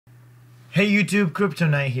Hey YouTube,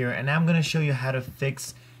 Kryptonite here, and I'm gonna show you how to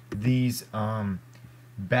fix these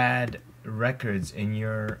bad records in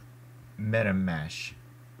your metamask.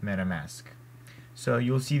 So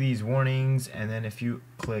you'll see these warnings, and then if you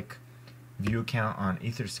click view account on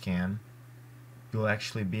Etherscan, you'll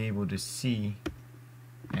actually be able to see,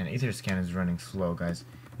 and Etherscan is running slow, guys.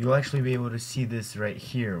 You'll actually be able to see this right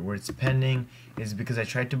here where it's pending. Is because I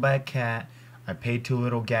tried to buy a cat, I paid too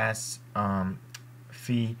little gas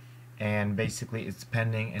fee, and basically it's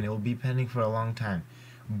pending, and it will be pending for a long time.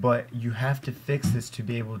 But you have to fix this to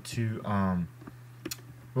be able to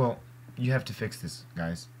well, you have to fix this,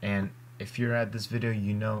 guys, and if you're at this video,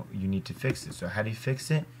 you know you need to fix it. So how do you fix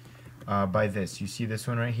it? By this. You see this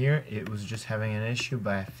one right here? It was just having an issue,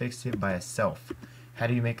 but I fixed it by a self. How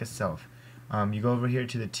do you make a self? You go over here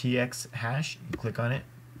to the TX hash, you click on it,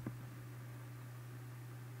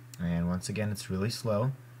 and once again it's really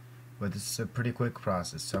slow, but this is a pretty quick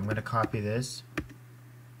process. So I'm going to copy this,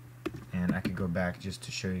 and I could go back just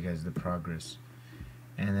to show you guys the progress.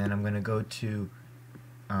 And then I'm going to go to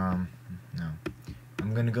I'm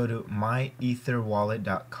going to go to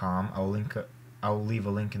myetherwallet.com. I'll leave a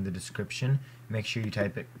link in the description. Make sure you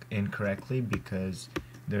type it in correctly because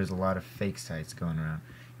there's a lot of fake sites going around.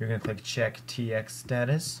 You're going to click check TX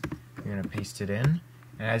status. You're going to paste it in,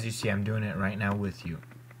 and as you see, I'm doing it right now with you.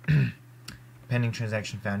 Pending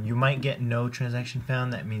transaction found. You might get no transaction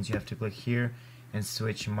found. That means you have to click here and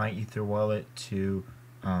switch my Ether wallet to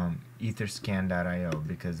etherscan.io,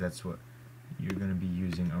 because that's what you're going to be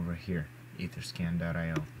using over here,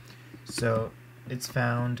 etherscan.io. So it's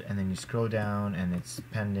found, and then you scroll down and it's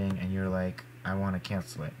pending, and you're like, I want to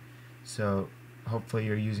cancel it. So hopefully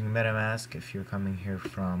you're using metamask. If you're coming here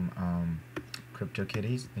from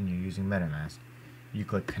CryptoKitties, then you're using metamask. You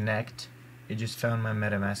click connect. It just found my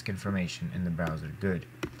metamask information in the browser. Good.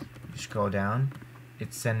 You scroll down.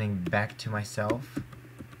 It's sending back to myself.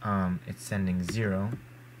 It's sending 0.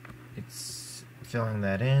 It's filling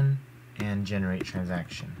that in and generate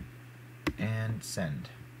transaction and send.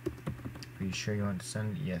 Are you sure you want to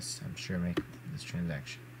send? Yes, I'm sure. Make this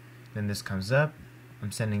transaction. Then this comes up.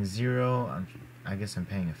 I'm sending 0. I guess I'm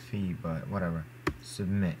paying a fee, but whatever.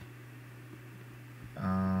 Submit.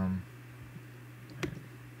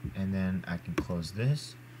 And then I can close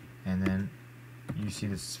this, and then you see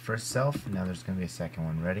this first self. Now there's going to be a second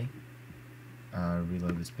one. Ready?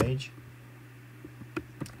 Reload this page.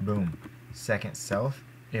 Boom. Second self.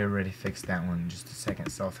 It already fixed that one. Just the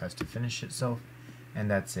second self has to finish itself,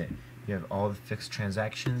 and that's it. You have all the fixed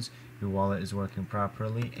transactions. Your wallet is working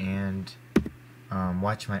properly, and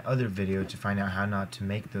watch my other video to find out how not to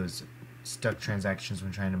make those stuck transactions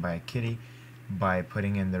when trying to buy a kitty by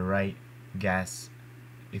putting in the right gas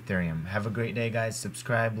Ethereum. Have a great day, guys.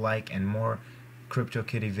 Subscribe, like, and more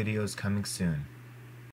CryptoKitty videos coming soon.